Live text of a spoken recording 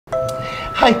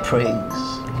High praise.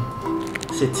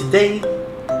 So today,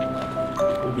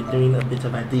 we'll be doing a bit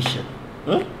of addition.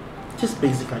 Just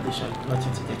basic addition,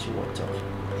 nothing to get you worked up.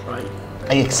 Right?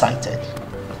 Are you excited?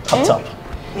 Up top.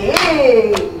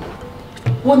 Hey!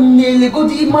 One nearly go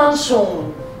to the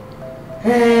mansion.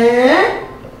 Eh?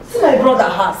 See my brother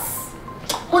has.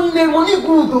 One money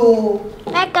good though.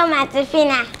 Welcome, Auntie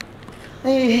Phyna.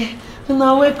 Hey,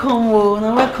 now welcome,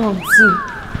 now welcome too.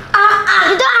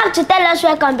 You don't have to tell us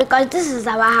welcome because this is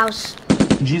our house.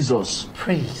 Jesus,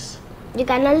 praise. You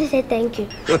can only say thank you.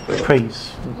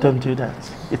 Praise. Don't do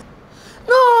that.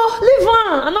 No, leave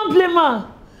her. I don't blame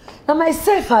her. Now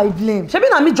myself I blame. She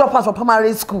been me drop out for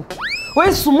primary school.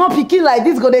 When small pikin like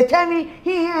this go, they tell me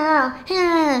here.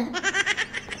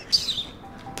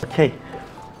 Okay.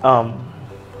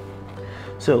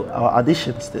 So our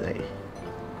additions today.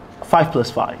 5 plus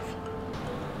 5.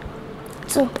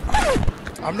 2.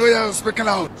 I'm not here speaking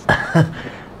out.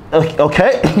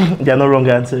 Okay. There are no wrong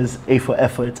answers. A for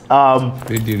effort.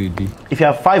 Ready. If you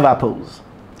have 5 apples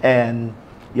and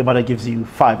your mother gives you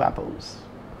 5 apples,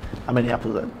 how many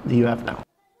apples do you have now?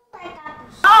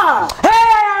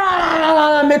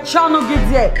 Hey! Me trying to get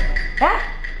there. Eh?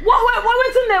 What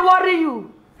waiting they worry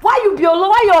you? Why you be alone?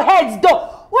 Why your heads do?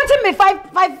 Waiting me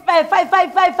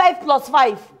 5 plus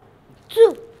 5.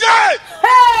 2.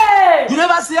 Hey! You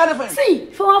never see anything.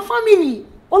 See, for our family,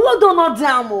 although not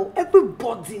damn,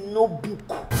 everybody no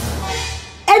book.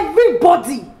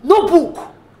 Everybody no book.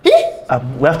 Eh?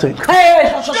 We have to.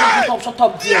 Hey! Shut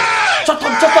up, dear. Shut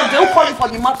up. They don't call you for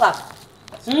the matter.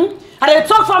 And they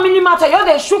talk family matter. You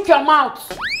they shook your mouth.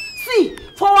 See,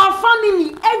 for our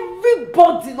family,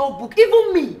 everybody no book,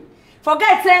 even me.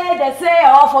 Forget say they say,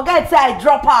 or forget say I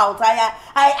drop out.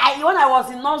 I when I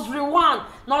was in nursery 1,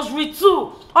 nursery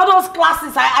 2, all those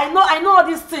classes, I know all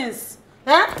these things.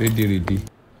 Eh? Ready.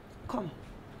 Come.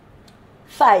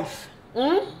 5.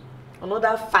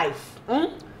 Another 5.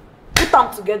 Put them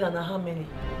together now how many?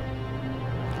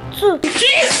 2.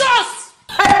 Jesus!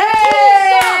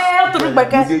 Hey!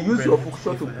 You use your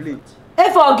function to play. Hey,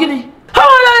 for Guinea. How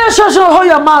are you? Hold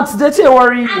your mouth. They say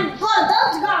worry. And God,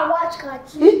 don't go and watch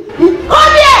cartoon.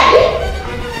 Come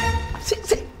here!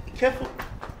 See. Careful.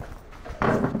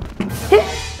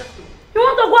 You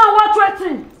want to go and watch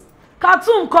wetin?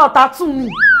 Cartoon called tattoo me.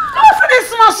 Don't see this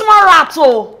small rat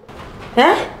oh.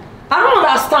 Eh? I don't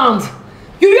understand.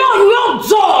 You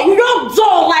don't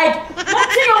dull like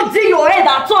nothing you do your head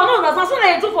at all. I don't understand. So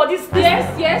they do for this thing.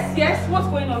 Yes. What's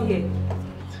going on here?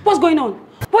 What's going on?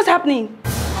 What's happening?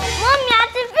 Mommy,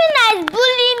 Auntie Phyna is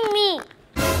bullying me.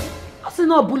 How's it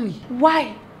not bully?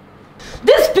 Why?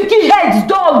 This picky head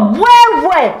dull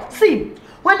well. See,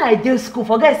 when I did school,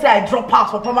 forget say I drop out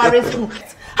for primary school.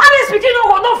 How this picky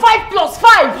no 5 plus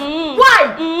 5?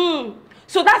 Why?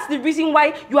 So that's the reason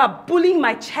why you are bullying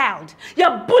my child.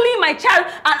 You're bullying my child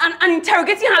and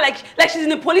interrogating her like she's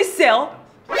in a police cell.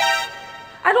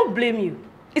 I don't blame you.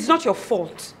 It's not your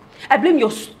fault. I blame your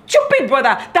stupid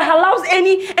brother that allows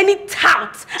any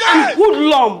tout and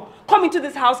hoodlum come into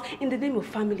this house in the name of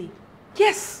family.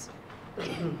 Yes.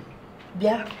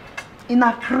 Yeah, in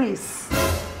a craze.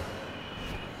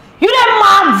 You dey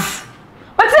mad?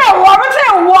 What's a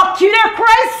walk? You dey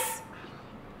craze?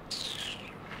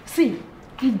 See,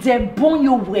 if they burn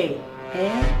you way,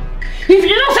 if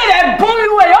you don't say they burn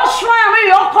you way, you're trying me,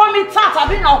 you call me tat, I've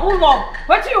been a whole long.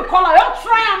 What do you call her? You're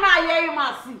trying me, I hear you,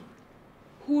 Mercy.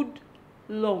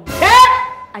 Hoodlum.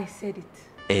 I said it.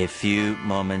 A few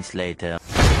moments later.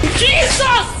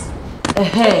 Jesus!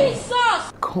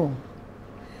 Jesus! Come.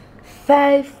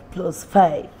 5 plus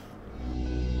 5.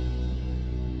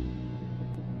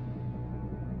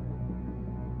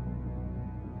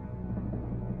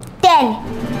 10.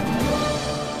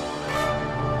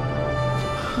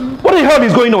 What the hell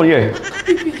is going on here?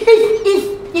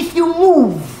 If you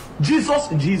move. Jesus.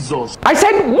 I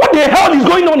said, what the hell is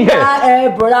going on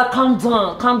here? Brother, calm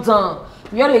down.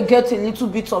 We ought to get a little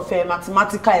bit of a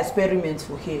mathematical experiment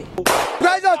for here.